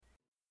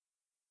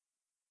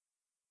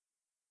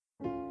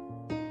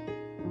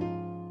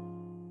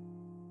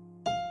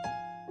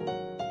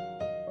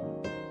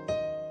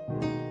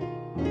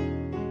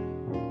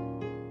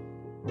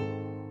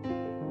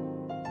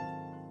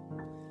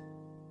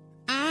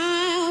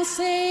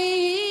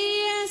say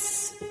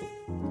yes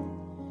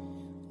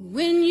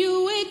when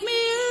you wake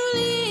me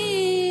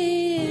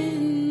early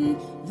in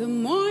the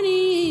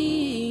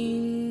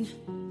morning.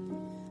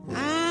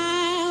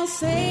 I'll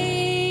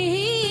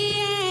say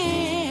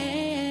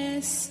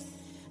yes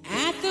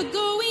at the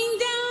going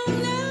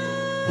down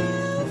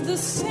of the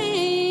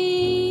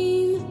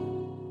same.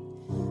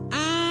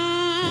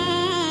 I'll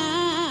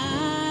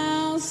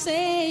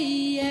say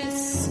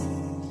yes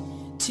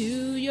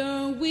to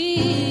your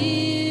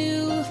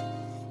will,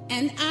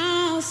 and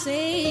I'll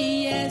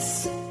say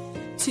yes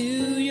to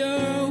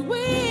your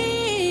way.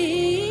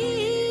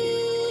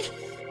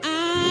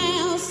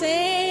 I'll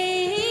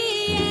say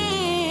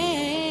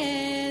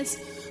yes.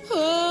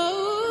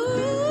 Oh,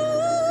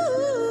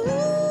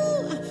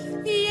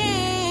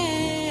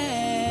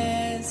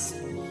 yes.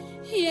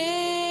 Yes.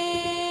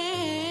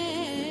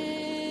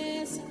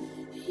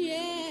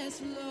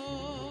 Yes,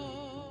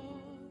 Lord.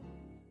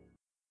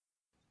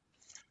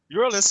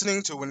 You're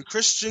listening to When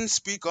Christians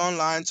Speak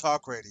Online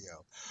Talk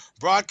Radio,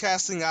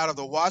 broadcasting out of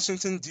the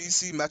Washington,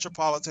 D.C.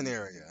 metropolitan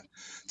area.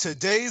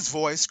 Today's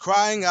voice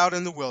crying out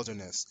in the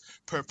wilderness,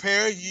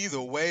 prepare ye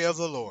the way of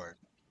the Lord.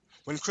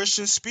 When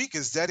Christians Speak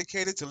is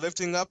dedicated to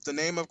lifting up the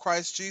name of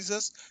Christ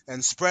Jesus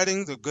and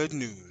spreading the good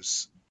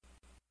news.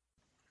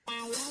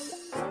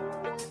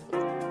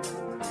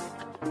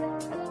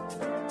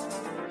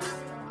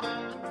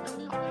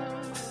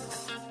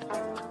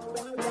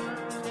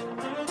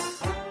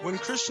 When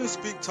Christians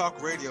Speak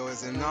Talk Radio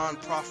is a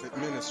non-profit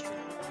ministry.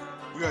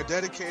 We are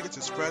dedicated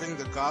to spreading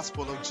the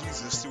gospel of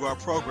Jesus through our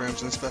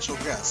programs and special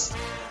guests.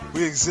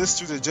 We exist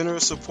through the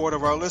generous support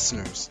of our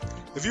listeners.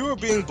 If you are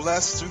being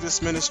blessed through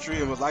this ministry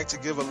and would like to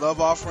give a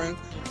love offering,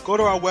 go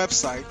to our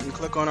website and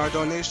click on our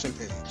donation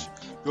page.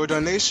 Your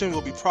donation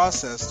will be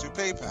processed through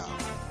PayPal.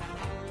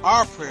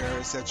 Our prayer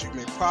is that you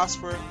may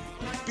prosper,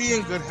 be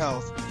in good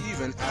health,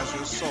 even as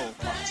your soul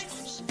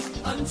prospers.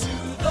 Unto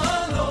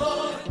the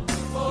Lord,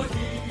 for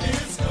he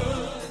is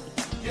good.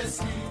 Yes,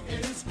 he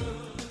is good.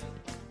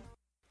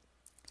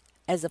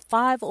 As a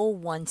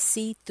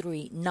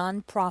 501c3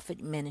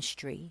 nonprofit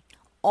ministry,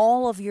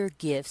 all of your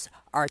gifts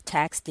are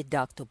tax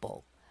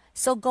deductible.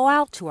 So go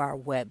out to our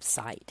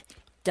website,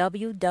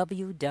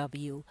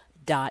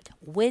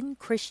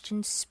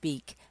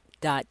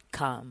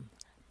 www.whenchristianspeak.com.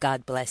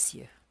 God bless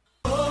you.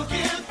 Oh,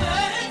 give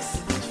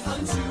thanks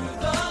unto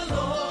the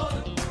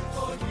Lord,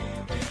 for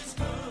he is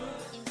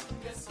good.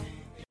 Yes, he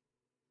is.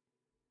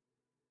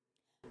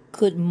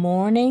 Good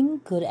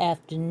morning, good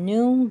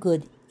afternoon,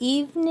 good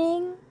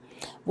evening.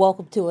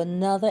 Welcome to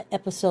another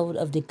episode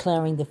of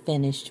Declaring the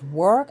Finished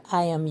Work.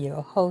 I am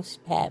your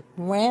host, Pat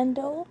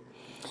Randall,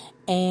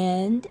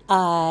 and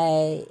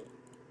I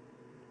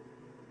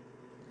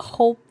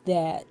hope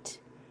that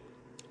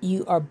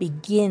you are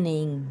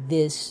beginning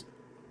this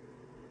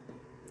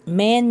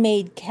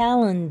man-made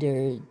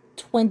calendar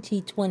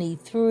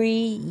 2023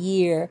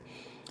 year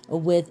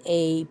with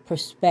a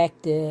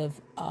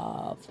perspective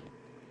of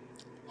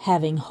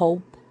having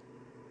hope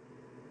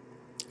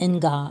in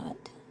God,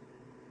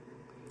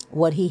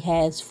 what he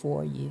has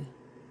for you,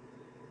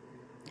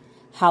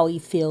 how he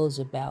feels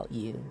about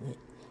you,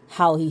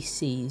 how he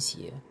sees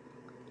you.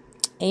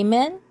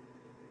 Amen?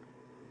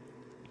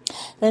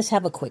 Let's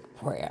have a quick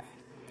prayer.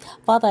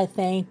 Father, I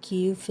thank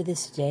you for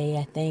this day.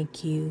 I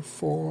thank you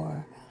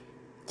for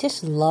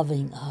just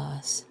loving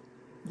us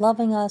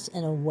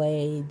in a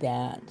way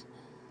that,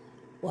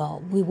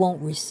 well, we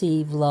won't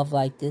receive love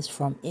like this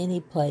from any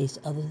place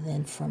other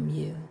than from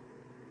you.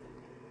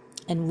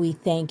 And we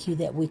thank you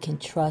that we can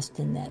trust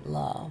in that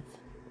love.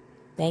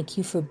 Thank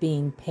you for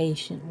being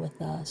patient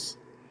with us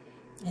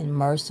and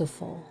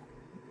merciful,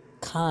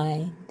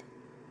 kind,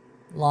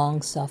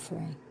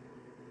 long-suffering.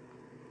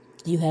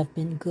 You have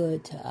been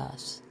good to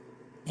us,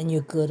 and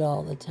you're good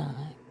all the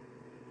time.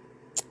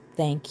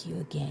 Thank you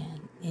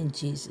again. In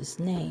Jesus'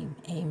 name,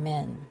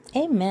 amen.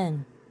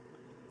 Amen.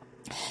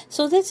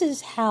 So this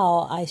is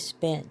how I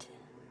spent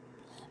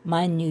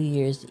my New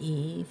Year's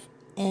Eve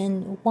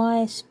and why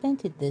I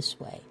spent it this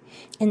way.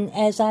 And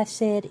as I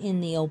said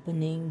in the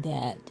opening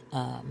that,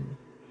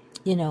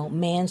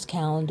 man's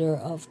calendar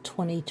of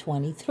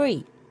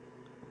 2023.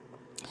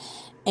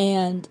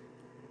 And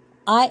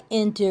I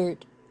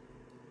entered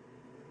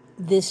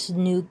this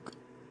new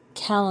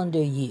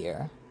calendar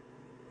year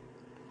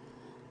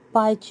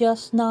by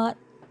just not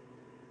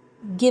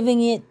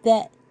giving it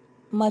that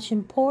much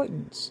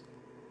importance,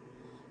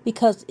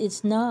 because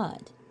it's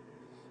not.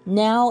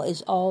 Now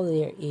is all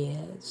there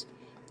is.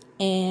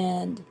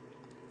 And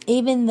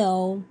even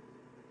though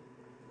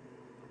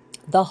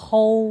the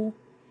whole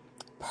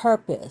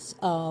purpose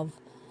of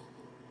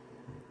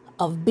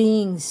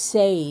being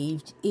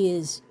saved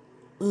is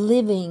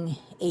living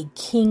a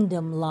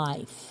kingdom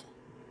life,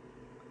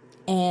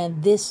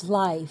 and this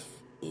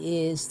life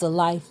is the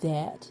life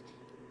that,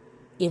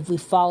 if we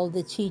follow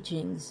the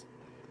teachings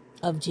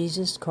of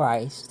Jesus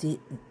Christ, the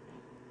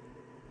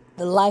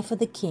life of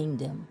the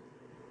kingdom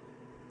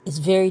is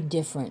very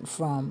different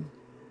from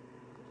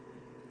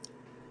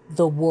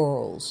the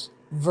world's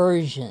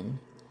version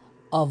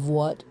of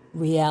what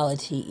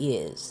reality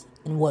is.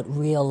 and what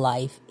real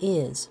life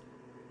is.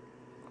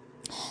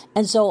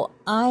 And so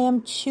I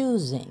am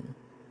choosing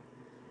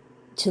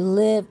to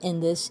live in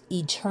this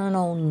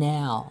eternal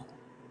now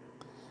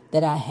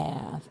that I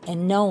have,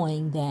 and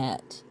knowing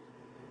that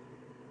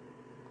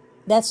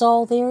that's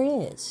all there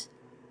is.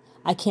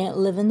 I can't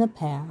live in the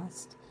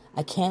past.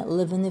 I can't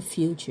live in the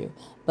future,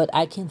 but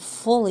I can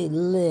fully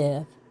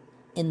live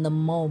in the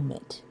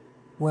moment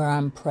where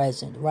I'm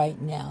present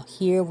right now,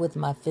 here with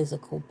my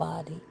physical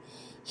body,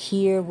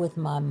 here with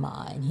my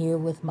mind, here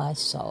with my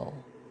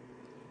soul.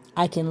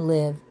 I can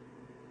live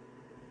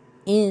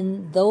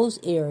in those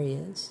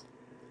areas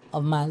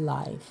of my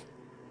life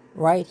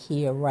right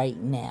here, right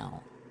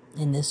now,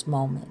 in this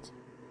moment.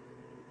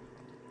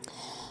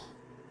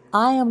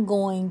 I am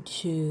going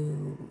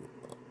to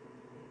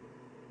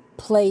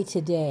play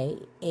today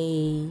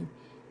a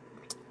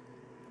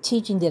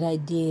teaching that I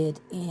did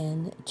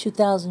in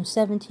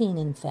 2017,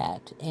 in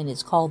fact, and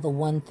it's called The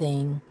One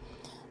Thing,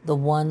 The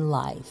One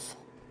Life.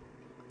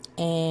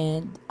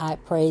 And I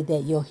pray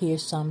that you'll hear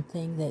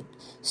something that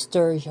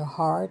stirs your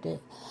heart.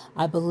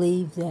 I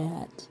believe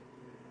that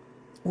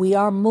we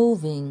are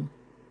moving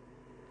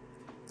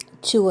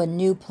to a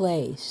new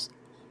place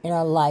in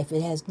our life.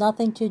 It has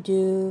nothing to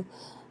do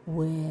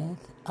with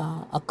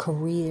a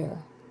career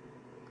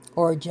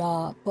or a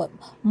job, but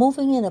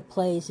moving in a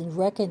place and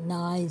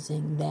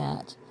recognizing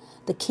that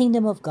the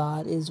kingdom of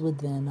God is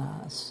within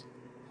us,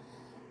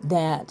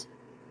 that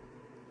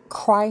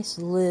Christ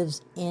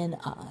lives in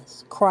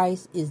us.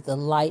 Christ is the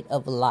light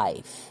of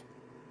life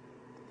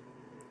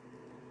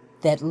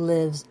that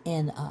lives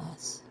in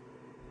us,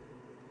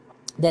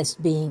 that's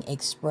being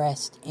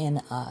expressed in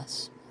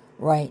us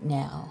right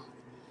now,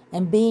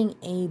 and being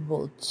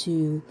able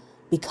to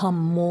become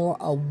more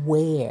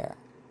aware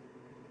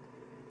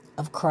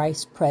of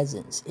Christ's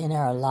presence in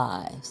our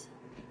lives,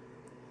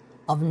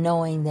 of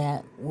knowing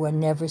that we're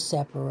never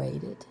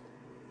separated,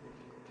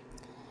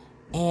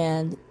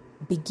 and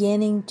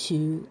beginning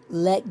to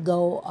let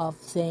go of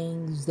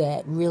things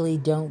that really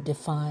don't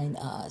define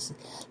us.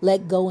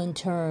 Let go in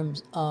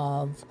terms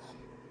of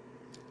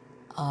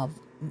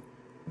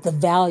the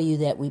value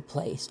that we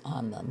place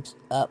on them.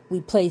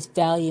 We place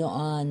value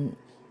on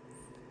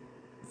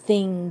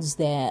things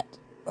that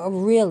are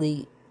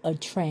really a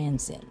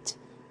transient.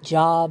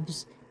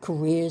 Jobs,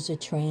 careers are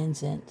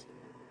transient.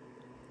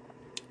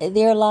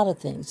 There are a lot of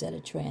things that are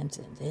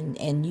transient,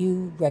 and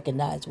you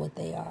recognize what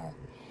they are.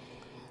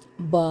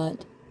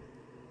 But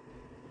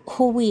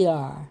who we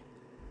are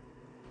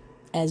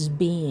as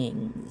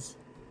beings,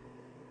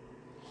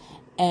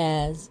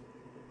 as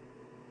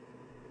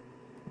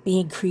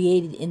being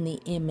created in the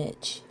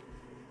image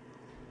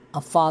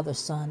of Father,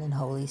 Son, and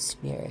Holy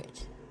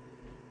Spirit,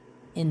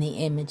 in the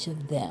image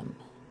of them.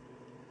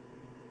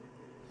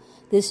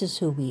 This is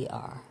who we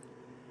are.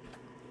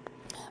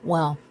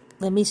 Well,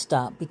 let me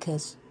stop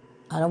because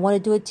I don't want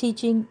to do a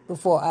teaching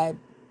before I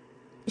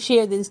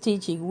share this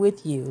teaching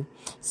with you.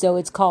 So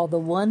it's called The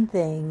One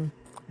Thing,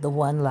 The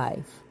One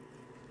Life.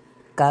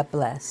 God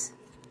bless.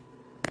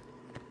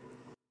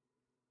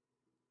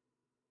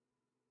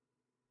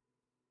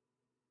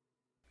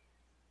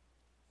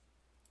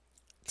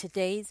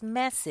 Today's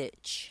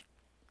message,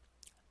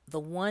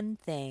 the one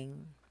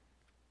thing,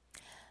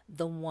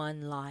 the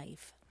one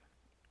life.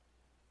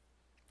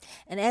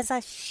 And as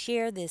I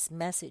share this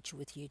message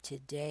with you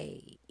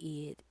today,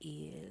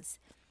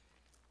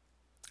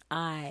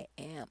 I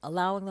am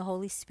allowing the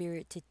Holy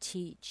Spirit to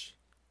teach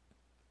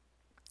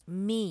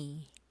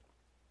me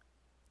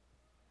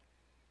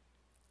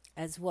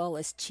as well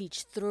as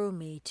teach through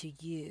me to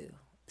you.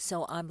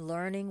 So I'm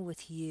learning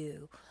with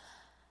you.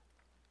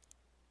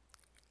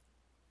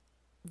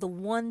 The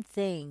one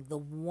thing, the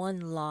one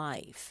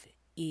life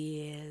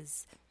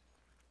is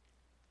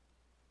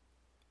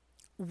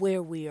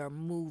where we are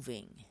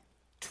moving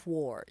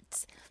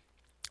towards.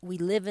 We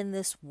live in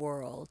this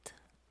world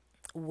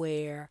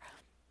where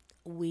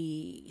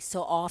we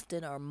so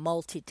often are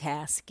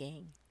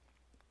multitasking,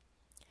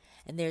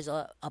 and there's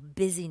a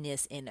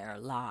busyness in our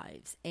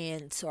lives,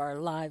 and so our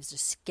lives are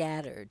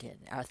scattered and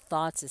our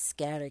thoughts are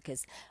scattered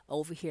because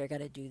over here I got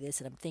to do this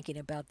and I'm thinking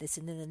about this,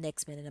 and then the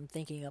next minute I'm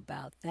thinking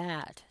about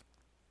that.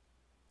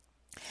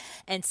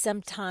 And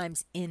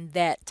sometimes in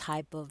that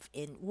type of,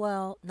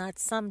 not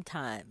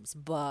sometimes,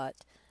 but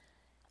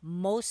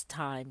most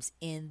times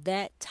in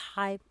that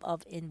type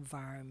of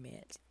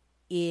environment,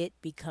 it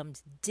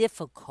becomes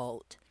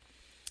difficult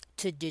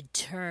to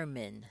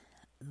determine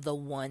the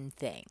one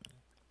thing.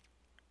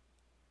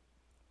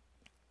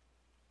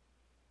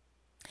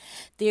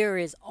 There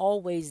is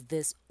always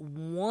this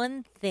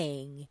one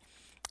thing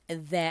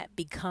that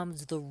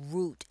becomes the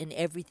root, and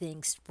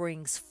everything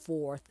springs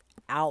forth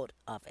out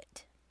of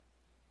it.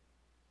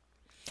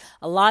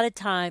 A lot of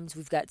times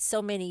we've got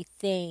so many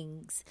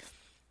things,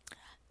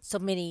 so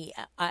many,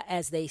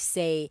 as they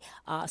say,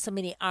 so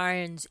many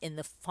irons in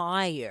the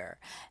fire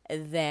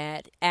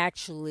that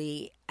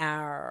actually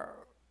our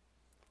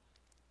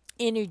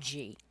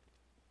energy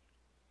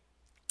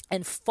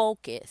and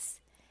focus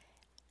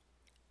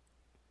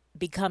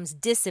becomes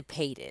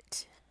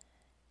dissipated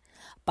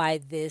by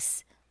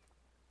this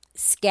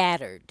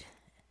scattered,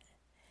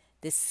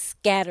 this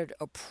scattered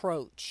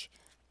approach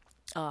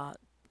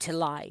to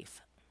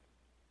life.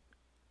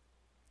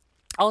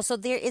 Also,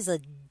 there is a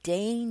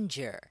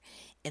danger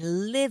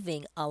in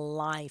living a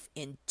life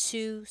in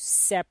two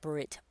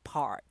separate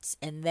parts.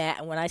 And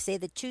that, when I say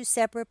the two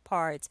separate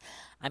parts,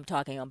 I'm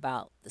talking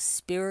about the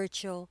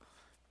spiritual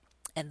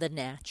and the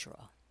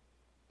natural.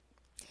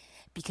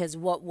 Because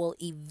what will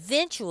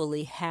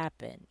eventually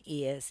happen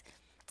is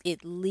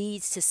it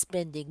leads to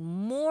spending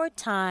more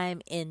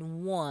time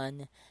in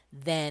one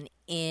than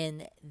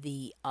in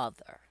the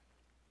other.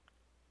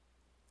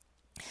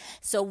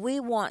 So we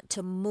want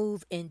to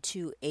move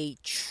into a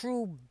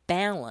true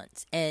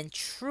balance, and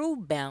true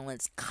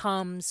balance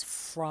comes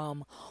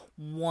from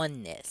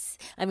oneness.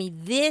 I mean,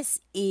 this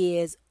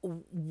is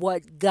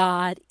what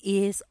God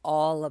is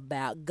all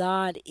about.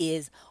 God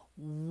is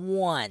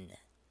one.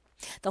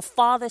 The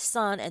Father,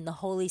 Son, and the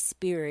Holy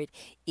Spirit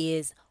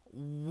is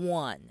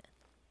one.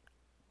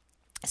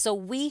 So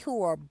we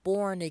who are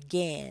born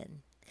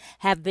again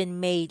have been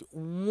made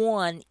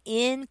one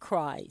in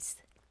Christ.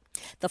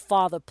 The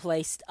Father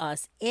placed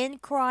us in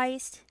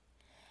Christ,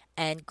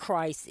 and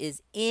Christ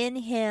is in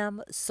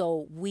him,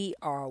 so we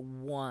are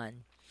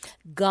one.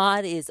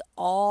 God is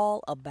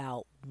all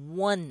about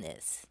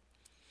oneness,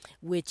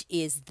 which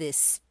is the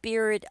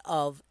spirit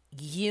of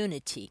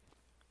unity.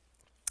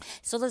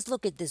 So let's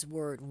look at this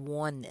word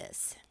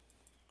oneness.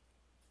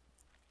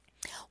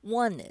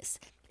 Oneness,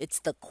 it's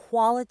the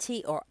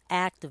quality or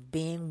act of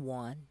being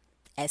one.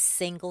 As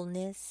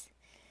singleness,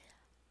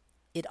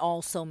 it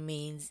also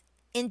means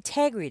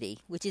integrity,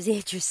 which is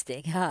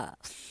interesting, huh?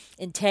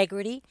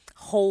 Integrity,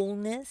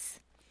 wholeness,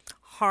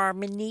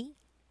 harmony,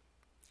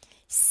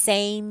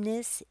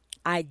 sameness,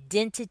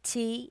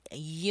 identity,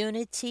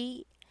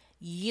 unity,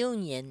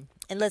 union.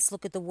 And let's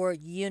look at the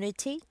word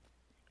unity.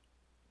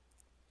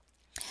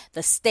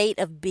 The state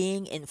of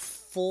being in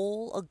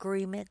full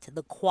agreement,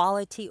 the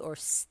quality or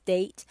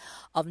state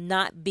of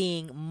not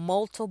being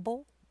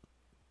multiple,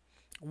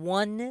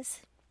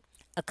 oneness,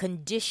 a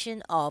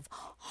condition of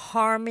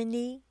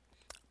harmony,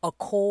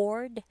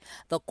 accord,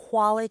 the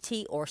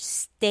quality or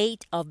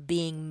state of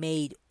being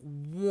made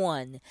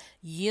one,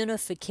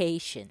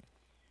 unification.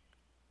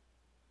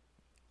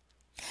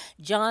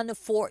 John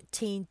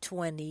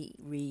 14:20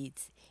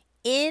 reads,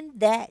 in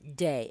that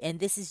day, and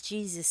this is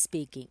Jesus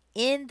speaking,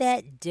 in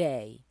that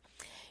day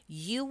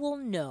you will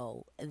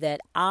know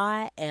that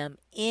I am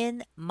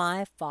in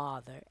my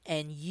Father,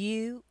 and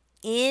you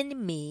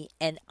in me,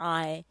 and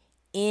I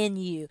in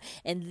you.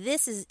 And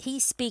this is,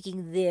 he's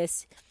speaking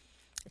this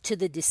to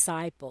the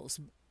disciples.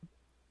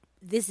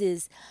 This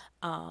is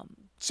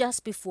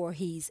just before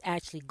he's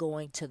actually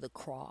going to the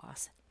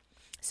cross.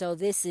 So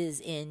this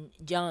is in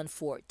John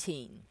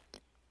 14.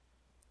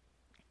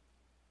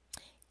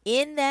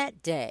 In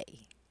that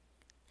day,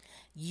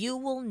 you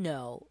will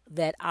know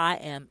that I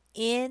am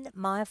in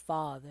my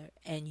Father,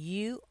 and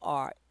you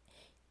are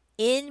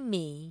in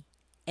me,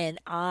 and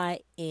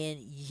I in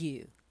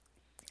you.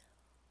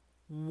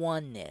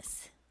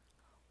 Oneness.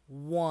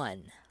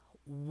 One.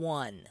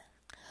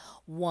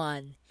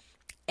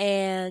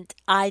 And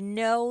I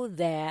know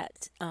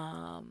that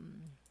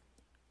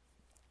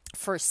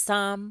for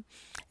some,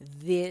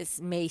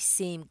 this may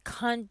seem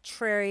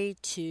contrary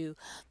to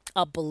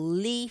a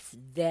belief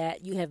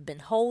that you have been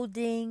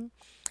holding,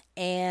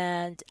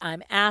 and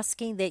I'm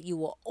asking that you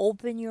will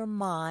open your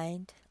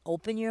mind,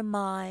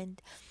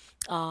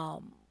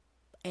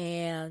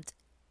 and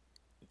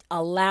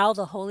allow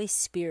the Holy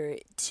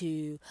Spirit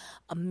to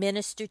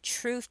minister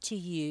truth to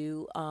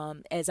you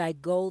as I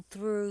go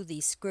through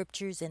these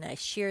scriptures and I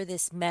share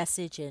this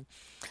message and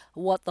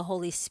what the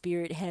Holy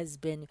Spirit has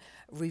been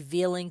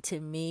revealing to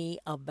me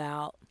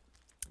about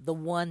the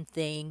one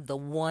thing, the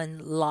one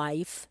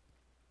life.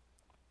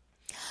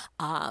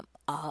 A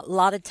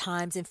lot of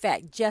times, in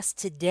fact, just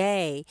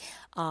today,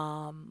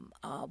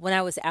 when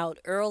I was out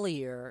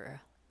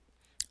earlier,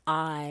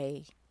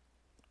 I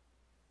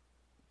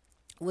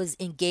was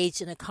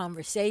engaged in a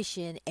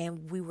conversation,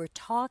 and we were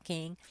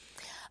talking,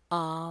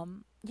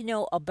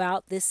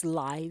 about this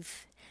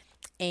life.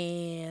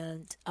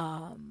 And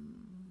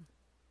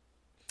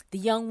the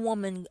young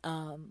woman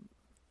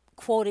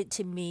quoted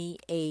to me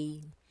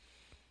a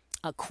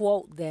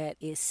quote that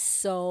is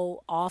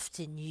so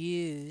often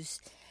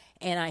used,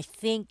 and I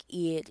think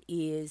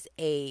it's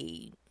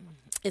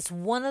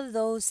one of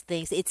those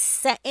things.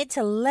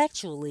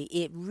 Intellectually,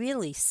 it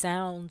really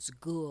sounds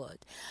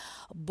good,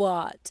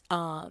 but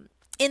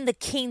in the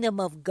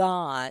kingdom of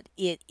God,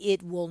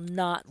 it will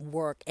not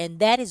work. And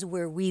that is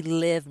where we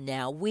live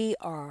now. We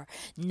are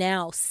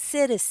now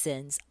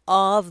citizens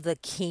of the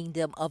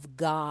kingdom of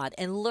God,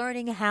 and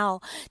learning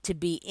how to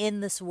be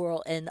in this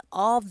world and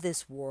of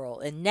this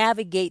world and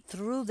navigate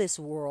through this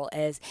world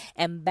as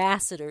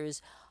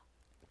ambassadors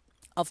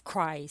of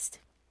Christ.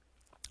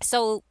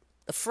 So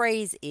the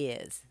phrase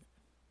is,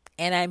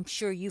 and I'm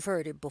sure you've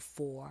heard it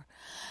before,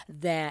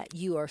 that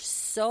you are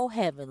so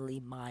heavenly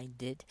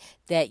minded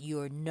that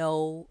you're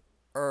no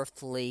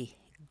earthly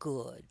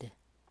good.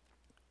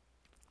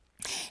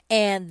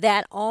 And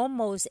that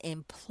almost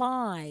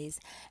implies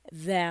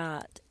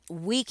that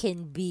we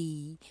can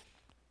be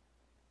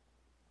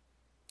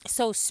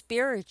so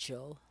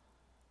spiritual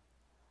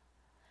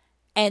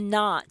and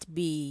not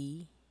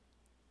be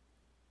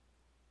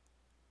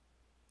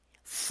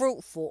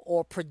fruitful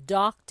or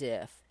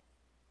productive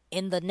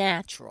in the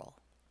natural.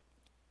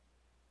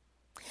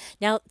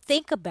 Now,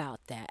 think about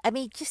that. I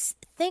mean, just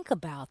think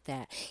about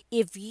that.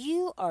 If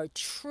you are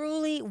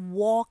truly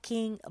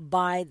walking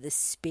by the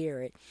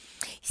Spirit,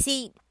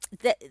 see,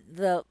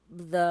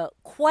 the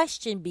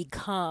question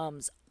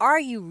becomes, are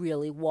you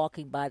really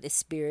walking by the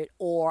Spirit,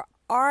 or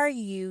are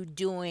you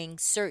doing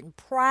certain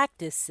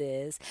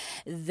practices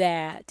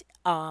that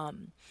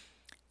among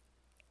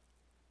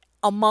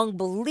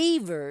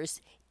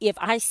believers, if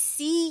I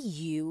see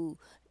you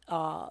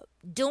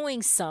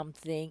doing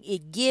something,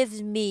 it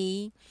gives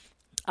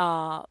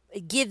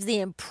the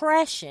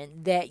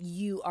impression that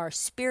you are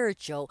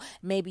spiritual.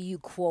 Maybe you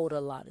quote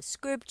a lot of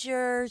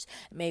scriptures,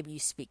 maybe you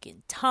speak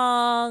in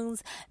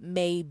tongues,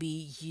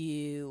 maybe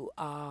you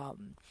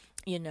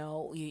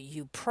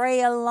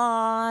pray a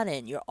lot,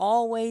 and you're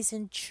always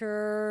in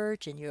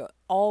church, and you're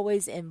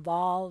always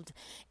involved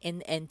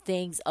in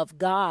things of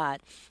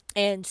God.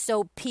 And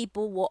so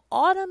people will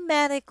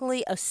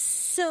automatically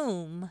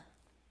assume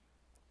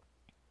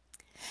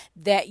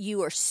that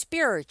you are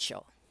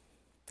spiritual.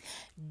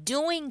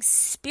 Doing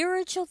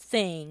spiritual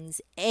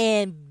things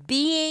and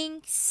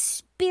being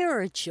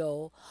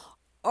spiritual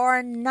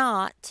are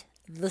not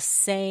the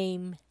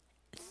same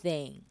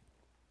thing.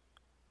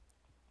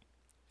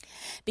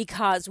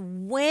 Because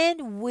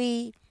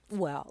let's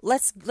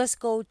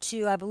go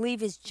to, I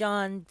believe it's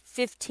John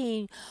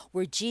 15,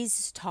 where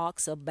Jesus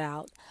talks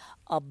about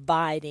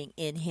abiding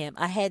in him.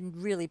 I hadn't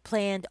really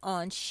planned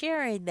on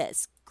sharing that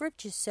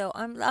scripture, so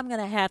I'm going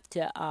to have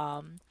to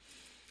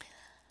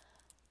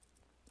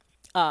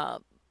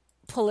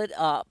pull it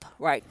up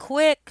right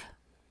quick.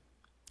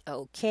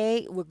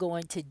 Okay, we're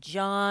going to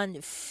John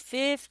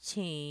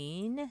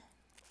 15.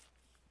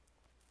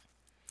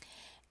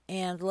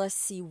 And let's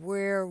see,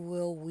 where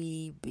will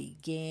we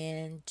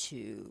begin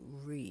to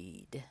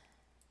read?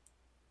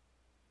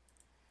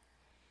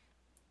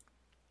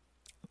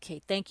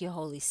 Okay, thank you,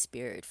 Holy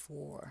Spirit,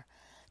 for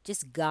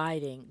just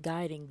guiding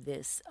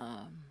this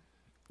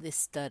this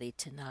study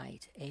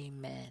tonight.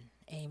 Amen.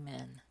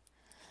 Amen.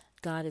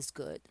 God is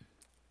good.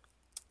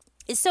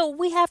 And so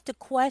we have to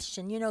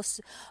question,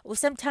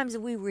 sometimes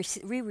we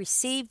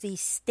receive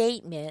these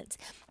statements,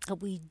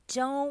 and we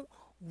don't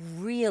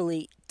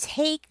really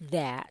take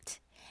that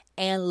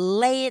and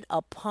lay it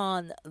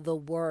upon the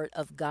Word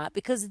of God,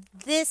 because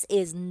this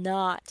is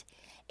not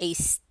a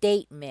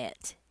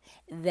statement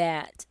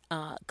that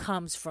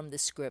comes from the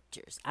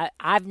Scriptures.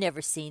 I've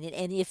never seen it,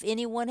 and if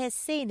anyone has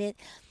seen it,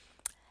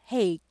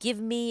 hey, give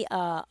me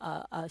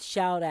a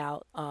shout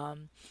out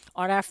on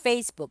our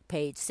Facebook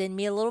page. Send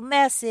me a little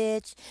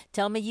message.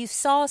 Tell me you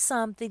saw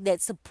something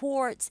that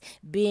supports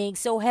being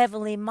so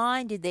heavenly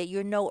minded that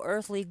you're no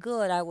earthly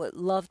good. I would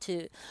love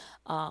to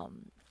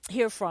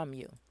hear from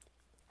you.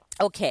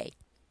 Okay.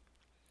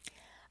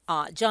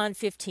 John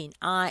 15,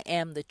 I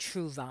am the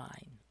true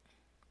vine.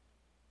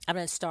 I'm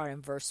going to start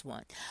in verse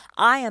 1.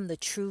 I am the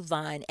true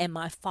vine, and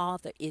my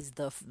Father is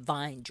the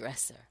vine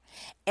dresser.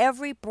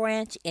 Every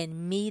branch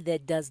in me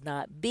that does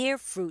not bear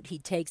fruit, he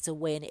takes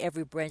away, and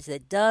every branch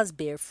that does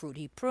bear fruit,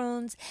 he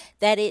prunes,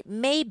 that it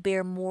may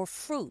bear more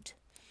fruit.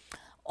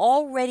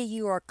 Already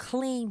you are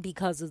clean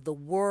because of the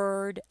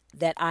word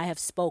that I have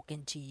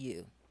spoken to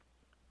you.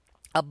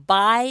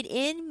 Abide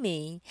in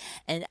me,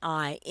 and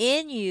I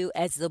in you,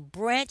 as the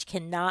branch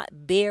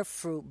cannot bear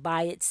fruit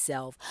by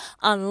itself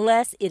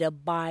unless it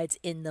abides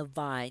in the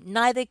vine.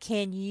 Neither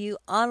can you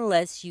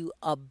unless you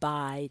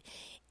abide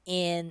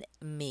in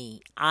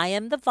me. I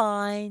am the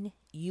vine,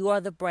 you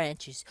are the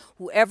branches.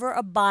 Whoever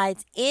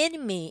abides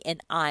in me and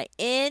I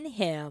in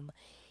him,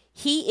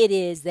 he it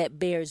is that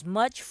bears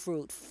much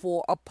fruit,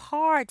 for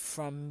apart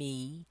from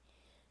me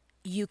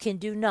you can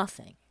do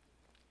nothing.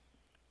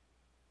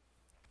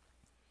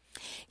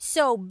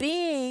 So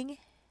being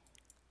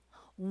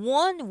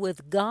one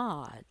with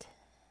God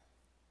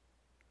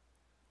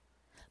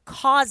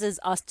causes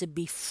us to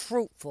be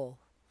fruitful,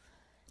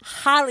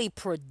 highly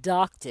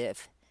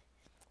productive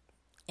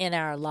in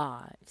our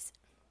lives.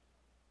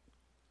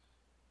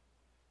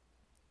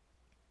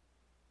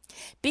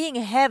 Being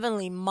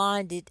heavenly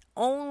minded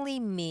only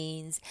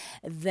means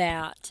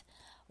that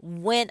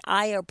when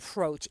I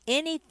approach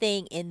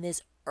anything in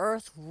this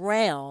earth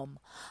realm,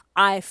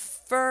 I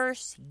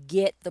first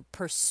get the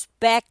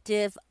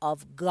perspective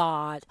of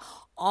God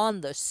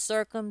on the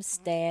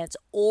circumstance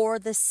or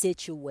the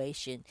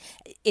situation.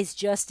 It's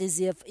just as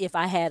if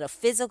I had a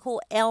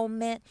physical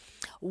ailment,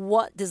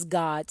 what does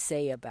God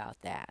say about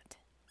that?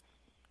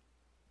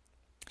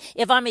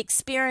 If I'm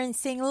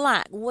experiencing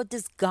lack, what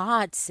does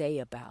God say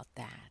about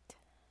that?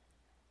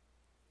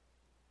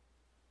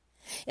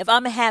 If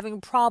I'm having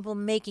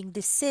problem making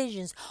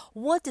decisions,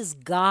 what does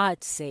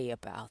God say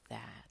about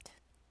that?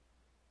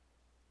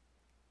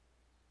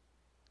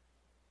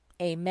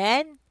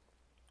 Amen.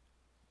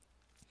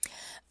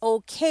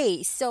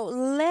 Okay, so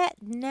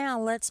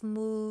let's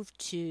move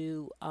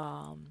to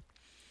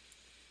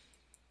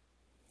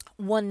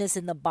oneness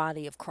in the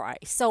body of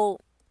Christ. So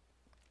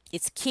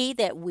it's key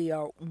that we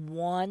are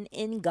one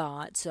in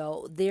God.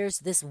 So there's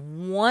this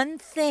one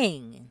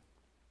thing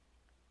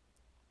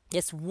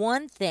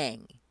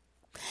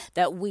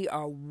that we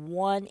are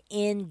one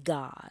in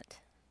God.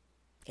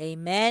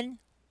 Amen.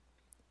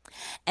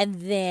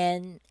 And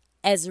then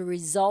as a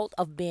result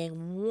of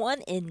being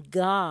one in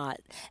God,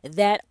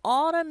 that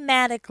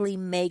automatically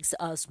makes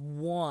us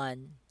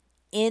one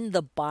in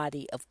the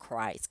body of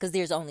Christ, because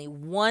there's only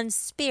one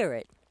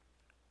spirit.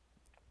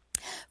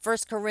 1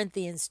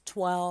 Corinthians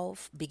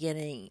 12,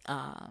 beginning,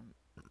 I'm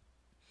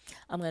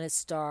going to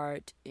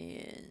start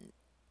in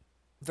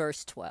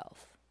verse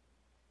 12.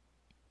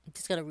 I'm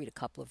just going to read a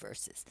couple of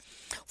verses.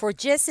 For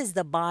just as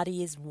the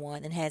body is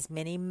one and has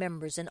many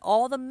members, and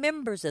all the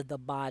members of the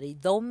body,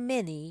 though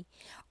many,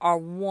 are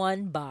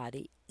one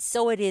body,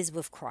 so it is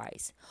with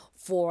Christ.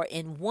 For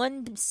in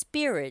one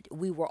spirit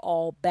we were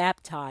all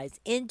baptized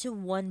into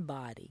one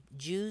body,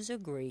 Jews or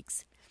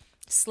Greeks,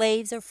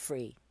 slaves or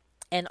free,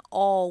 and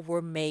all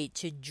were made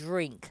to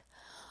drink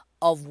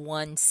of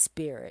one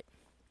spirit.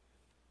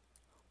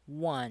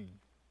 One.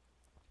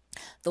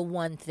 The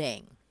one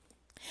thing.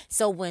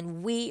 So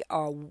when we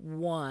are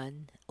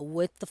one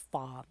with the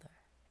Father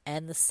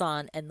and the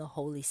Son and the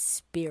Holy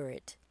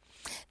Spirit,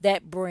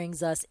 that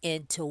brings us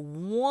into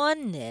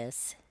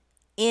oneness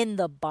in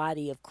the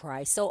body of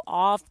Christ. So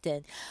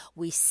often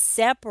we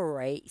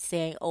separate,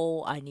 saying,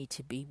 oh, I need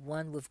to be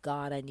one with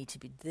God, I need to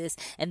be this,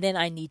 and then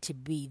I need to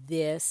be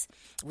this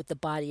with the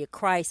body of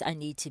Christ. I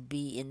need to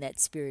be in that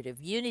spirit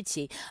of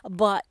unity.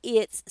 But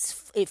it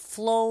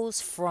flows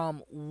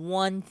from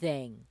one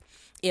thing.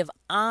 If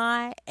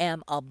I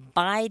am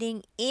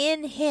abiding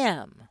in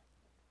Him,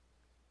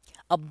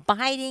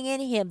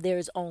 there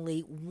is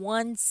only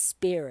one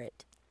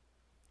spirit.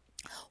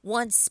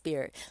 One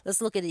spirit.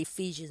 Let's look at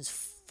Ephesians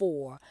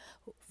 4,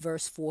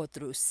 verse 4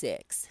 through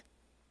 6.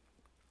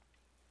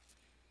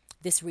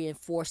 This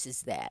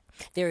reinforces that.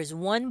 There is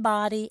one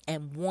body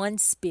and one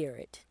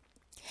spirit.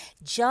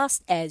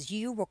 Just as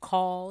you were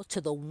called to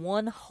the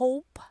one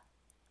hope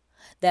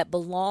that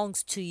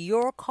belongs to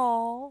your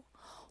call,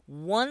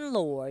 one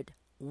Lord,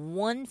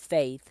 one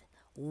faith,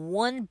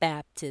 one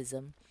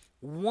baptism,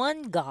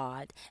 one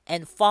God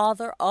and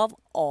Father of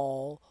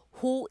all,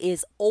 who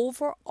is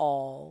over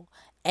all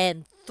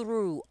and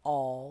through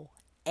all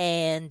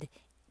and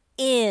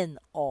in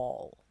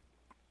all.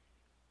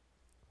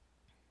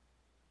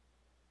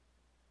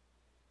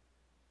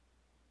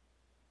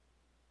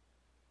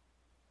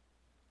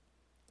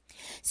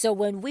 So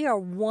when we are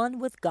one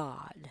with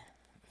God,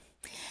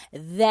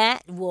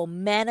 that will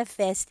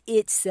manifest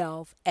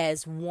itself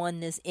as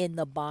oneness in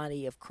the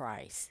body of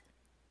Christ.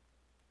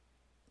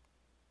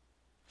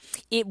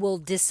 It will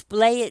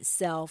display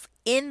itself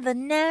in the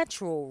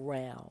natural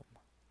realm,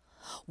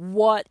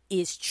 what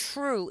is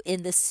true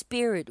in the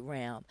spirit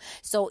realm.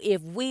 So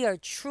if we are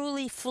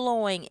truly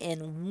flowing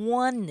in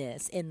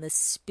oneness in the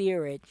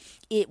spirit,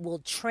 it will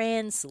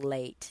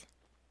translate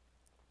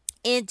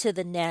into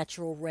the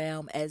natural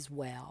realm as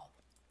well.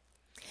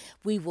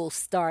 We will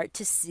start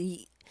to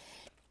see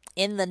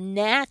in the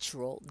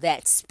natural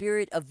that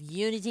spirit of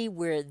unity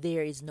where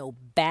there is no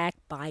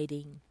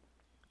backbiting,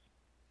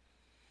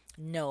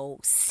 no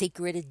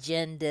secret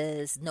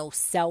agendas, no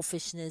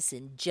selfishness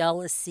and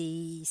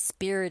jealousy,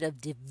 spirit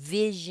of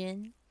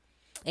division.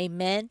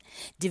 Amen.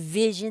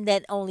 Division,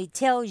 that only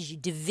tells you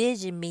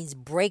division means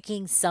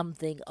breaking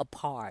something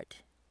apart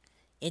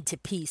into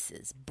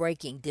pieces,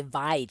 breaking,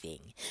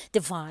 dividing.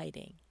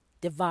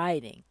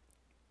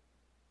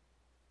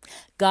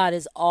 God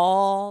is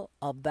all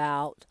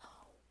about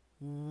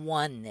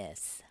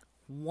oneness,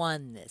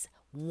 one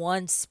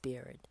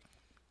spirit.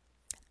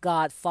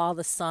 God,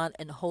 Father, Son,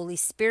 and Holy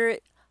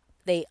Spirit,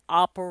 they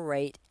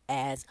operate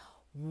as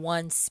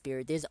one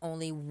spirit. There's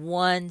only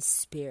one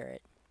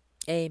spirit.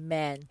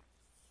 Amen.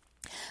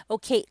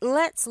 Okay,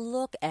 let's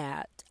look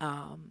at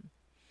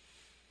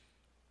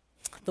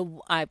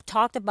I've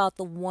talked about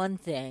the one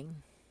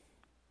thing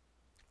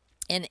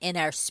in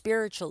our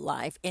spiritual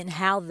life and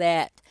how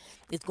that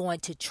is going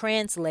to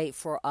translate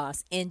for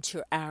us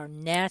into our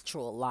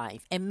natural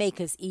life and make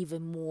us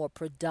even more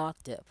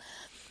productive.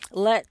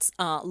 Let's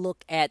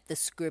look at the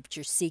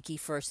scripture, seek ye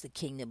first the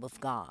kingdom of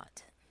God.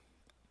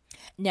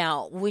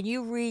 Now, when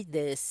you read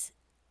this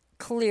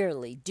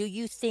clearly, do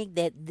you think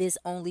that this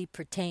only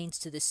pertains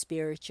to the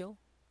spiritual?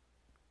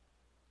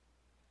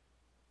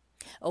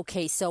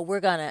 Okay, so we're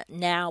gonna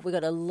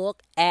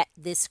look at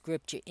this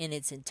scripture in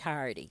its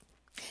entirety,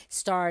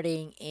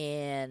 starting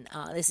in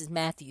this is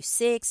Matthew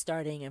 6,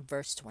 starting in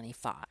verse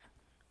 25.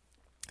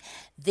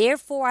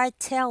 Therefore I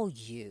tell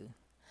you,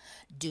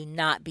 do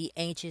not be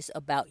anxious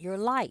about your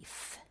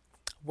life,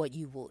 what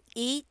you will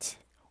eat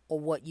or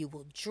what you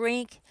will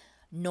drink,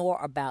 nor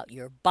about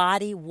your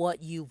body,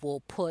 what you will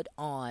put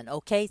on.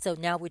 Okay, so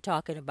now we're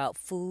talking about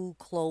food,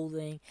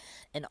 clothing,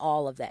 and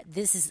all of that.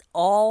 This is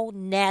all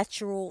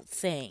natural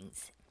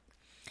things.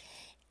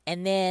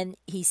 And then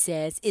he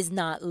says, is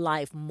not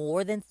life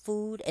more than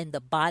food and the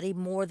body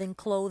more than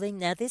clothing?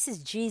 Now, this is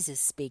Jesus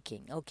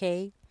speaking,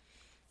 okay?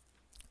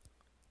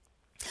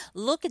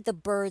 Look at the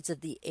birds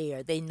of the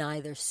air. They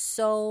neither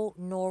sow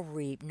nor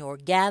reap nor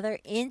gather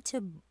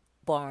into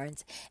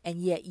barns, and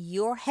yet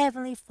your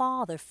heavenly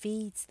Father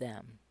feeds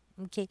them.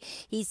 Okay?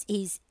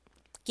 He's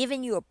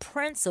giving you a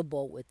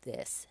principle with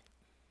this.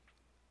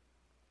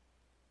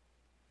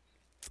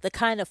 The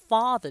kind of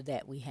Father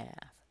that we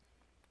have.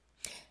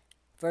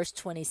 Verse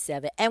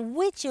 27, and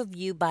which of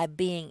you by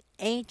being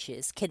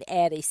anxious can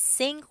add a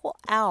single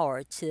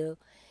hour to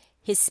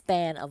his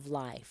span of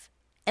life?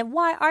 And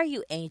why are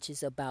you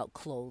anxious about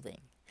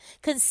clothing?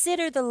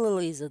 Consider the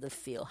lilies of the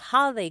field,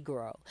 how they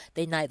grow.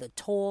 They neither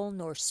toil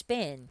nor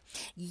spin.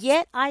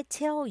 Yet I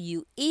tell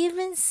you,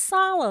 even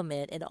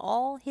Solomon in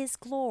all his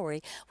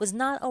glory was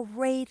not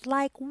arrayed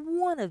like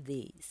one of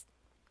these.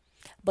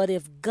 But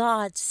if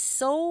God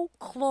so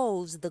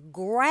clothes the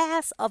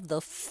grass of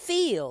the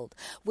field,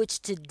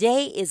 which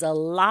today is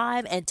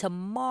alive and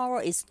tomorrow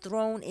is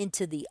thrown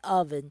into the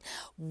oven,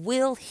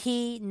 will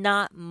he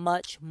not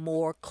much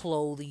more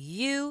clothe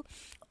you,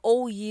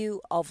 O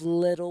you of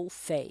little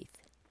faith?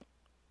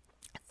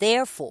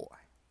 Therefore,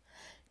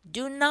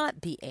 do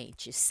not be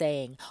anxious,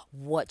 saying,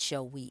 what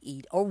shall we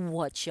eat, or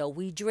what shall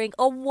we drink,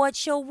 or what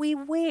shall we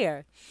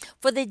wear?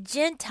 For the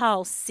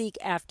Gentiles seek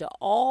after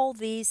all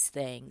these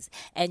things,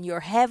 and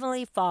your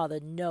heavenly Father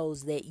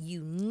knows that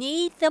you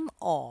need them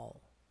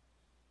all.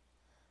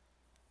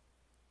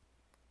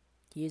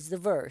 Here's the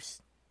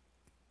verse,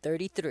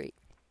 33.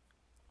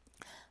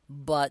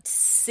 But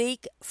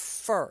seek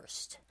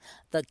first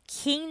the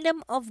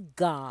kingdom of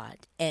God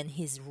and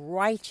his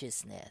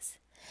righteousness,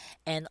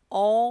 and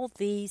all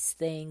these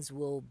things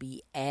will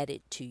be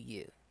added to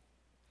you.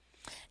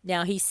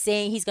 Now, he's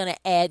saying he's going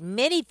to add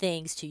many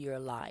things to your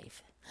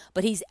life,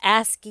 but he's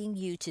asking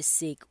you to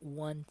seek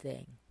one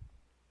thing: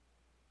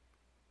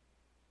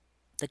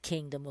 the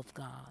kingdom of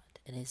God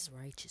and his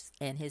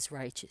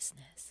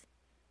righteousness.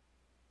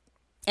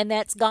 And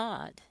that's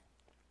God.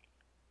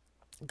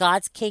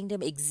 God's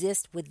kingdom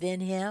exists within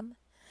him.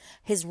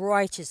 His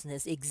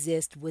righteousness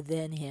exists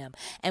within him.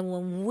 And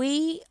when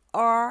we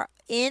are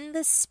in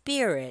the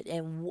Spirit,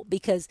 and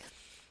because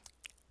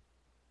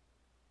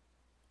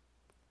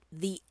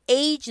the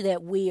age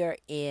that we are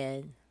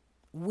in,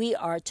 we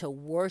are to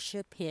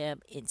worship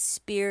him in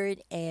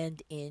spirit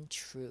and in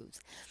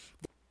truth.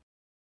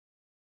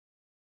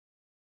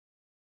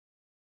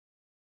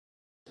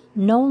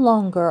 No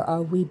longer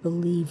are we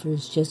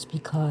believers just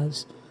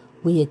because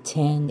we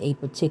attend a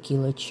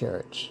particular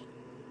church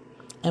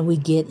and we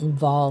get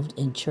involved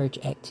in church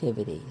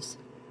activities,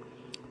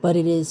 but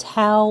it is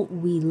how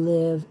we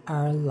live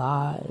our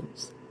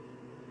lives.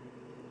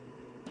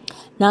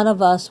 None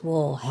of us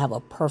will have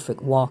a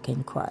perfect walk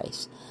in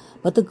Christ,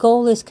 but the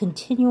goal is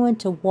continuing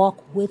to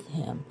walk with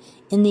him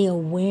in the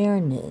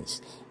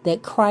awareness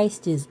that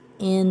Christ is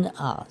in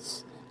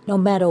us, no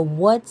matter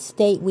what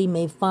state we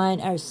may find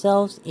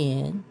ourselves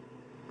in,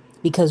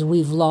 because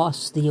we've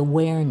lost the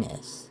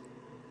awareness.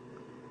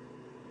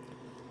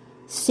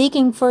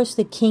 Seeking first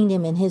the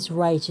kingdom and his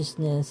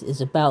righteousness is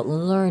about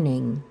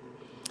learning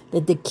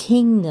about the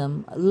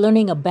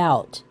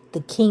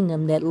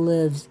kingdom that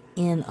lives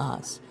in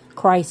us,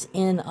 Christ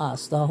in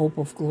us, the hope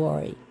of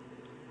glory,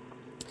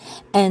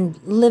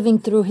 and living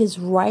through his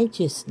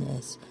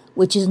righteousness,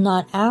 which is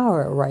not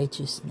our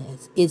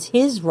righteousness, it's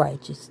his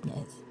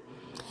righteousness.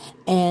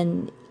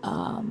 And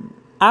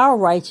our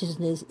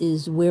righteousness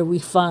is where we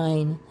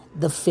find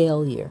the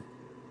failure,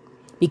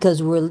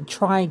 because we're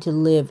trying to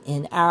live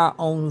in our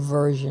own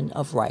version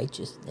of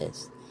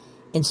righteousness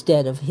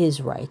instead of his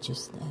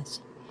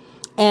righteousness.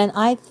 And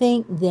I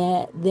think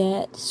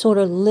that sort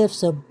of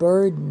lifts a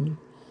burden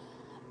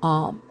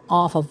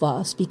off of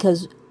us,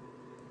 because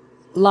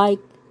like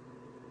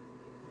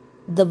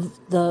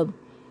the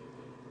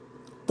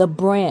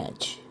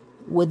branch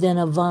within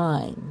a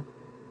vine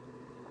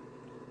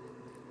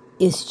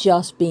is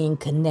just being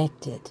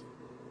connected.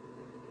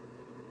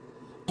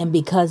 And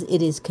because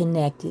it is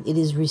connected, it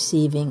is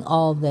receiving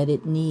all that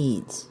it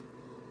needs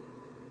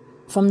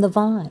from the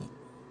vine.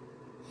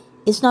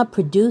 It's not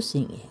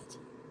producing it.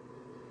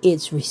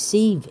 It's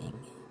receiving.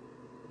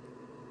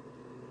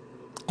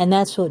 And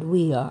that's what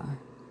we are.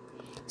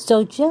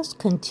 So just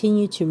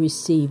continue to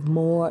receive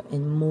more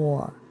and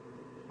more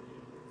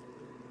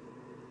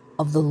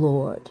of the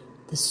Lord,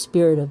 the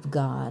Spirit of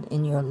God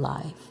in your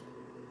life.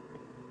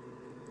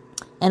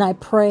 And I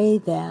pray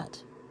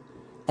that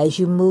as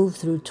you move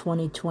through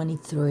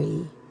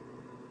 2023,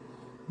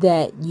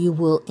 that you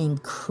will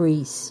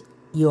increase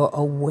your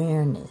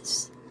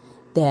awareness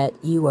that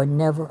you are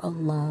never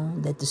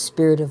alone, that the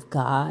Spirit of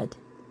God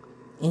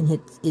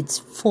in its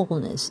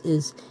fullness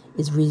is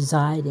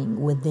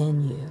residing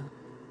within you,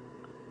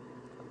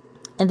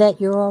 and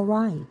that you're all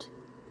right.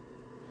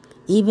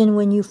 Even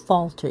when you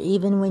falter,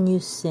 even when you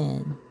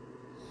sin,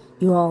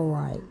 you're all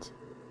right.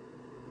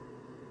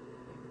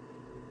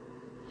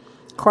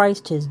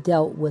 Christ has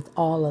dealt with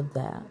all of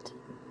that.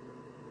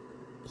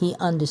 He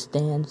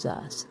understands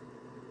us.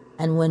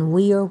 And when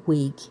we are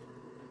weak,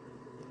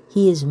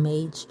 He is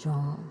made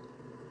strong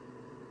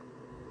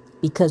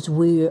because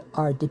we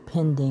are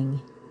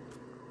depending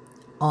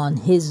on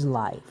His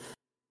life,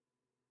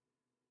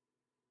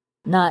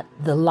 not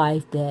the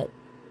life that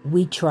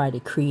we try to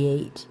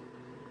create.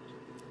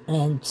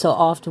 And so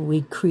often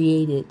we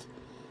create it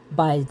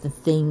by the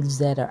things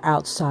that are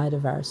outside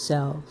of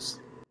ourselves.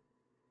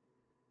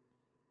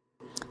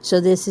 So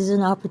this is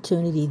an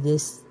opportunity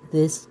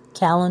this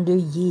calendar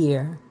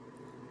year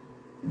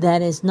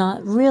that is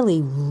not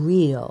really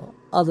real,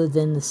 other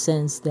than the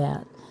sense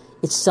that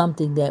it's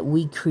something that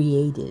we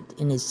created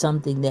and it's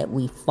something that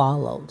we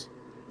followed.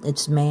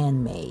 It's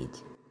man-made.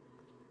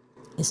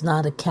 It's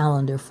not a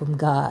calendar from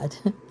God.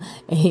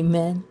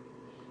 Amen.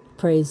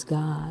 Praise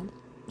God.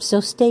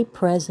 So stay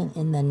present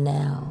in the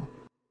now.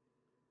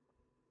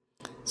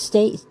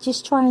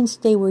 Just try and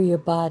stay where your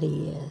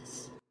body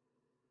is.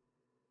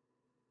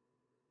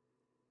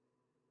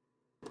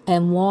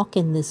 And walk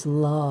in this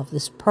love,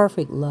 this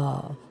perfect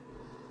love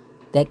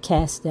that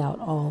casts out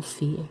all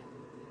fear.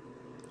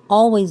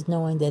 Always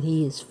knowing that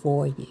He is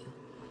for you.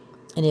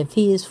 And if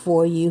He is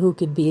for you, who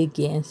could be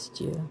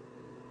against you?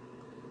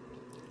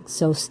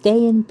 So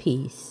stay in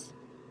peace.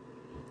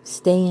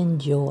 Stay in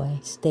joy.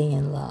 Stay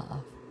in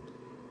love.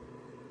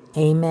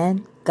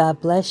 Amen.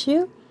 God bless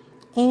you.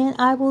 And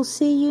I will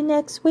see you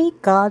next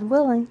week, God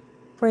willing.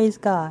 Praise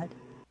God.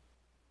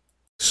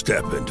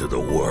 Step into the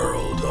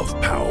world of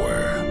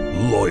power,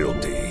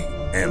 loyalty,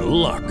 and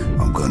luck.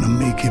 I'm gonna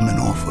make him an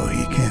offer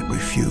he can't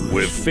refuse.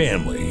 With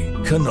family,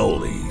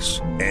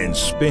 cannolis, and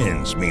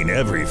spins mean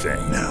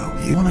everything. Now,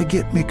 you wanna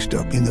get mixed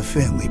up in the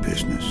family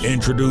business.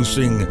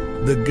 Introducing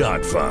The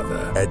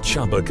Godfather at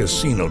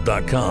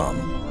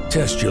ChumbaCasino.com.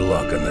 Test your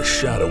luck in the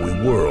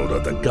shadowy world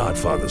of The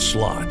Godfather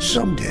slot.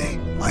 Someday,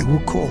 I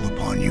will call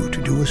upon you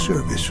to do a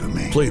service for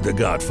me. Play The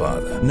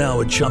Godfather now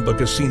at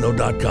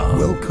ChumbaCasino.com.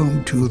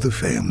 Welcome to the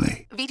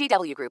family.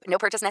 VGW Group. No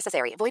purchase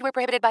necessary. Void where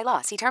prohibited by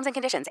law. See terms and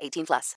conditions. 18+.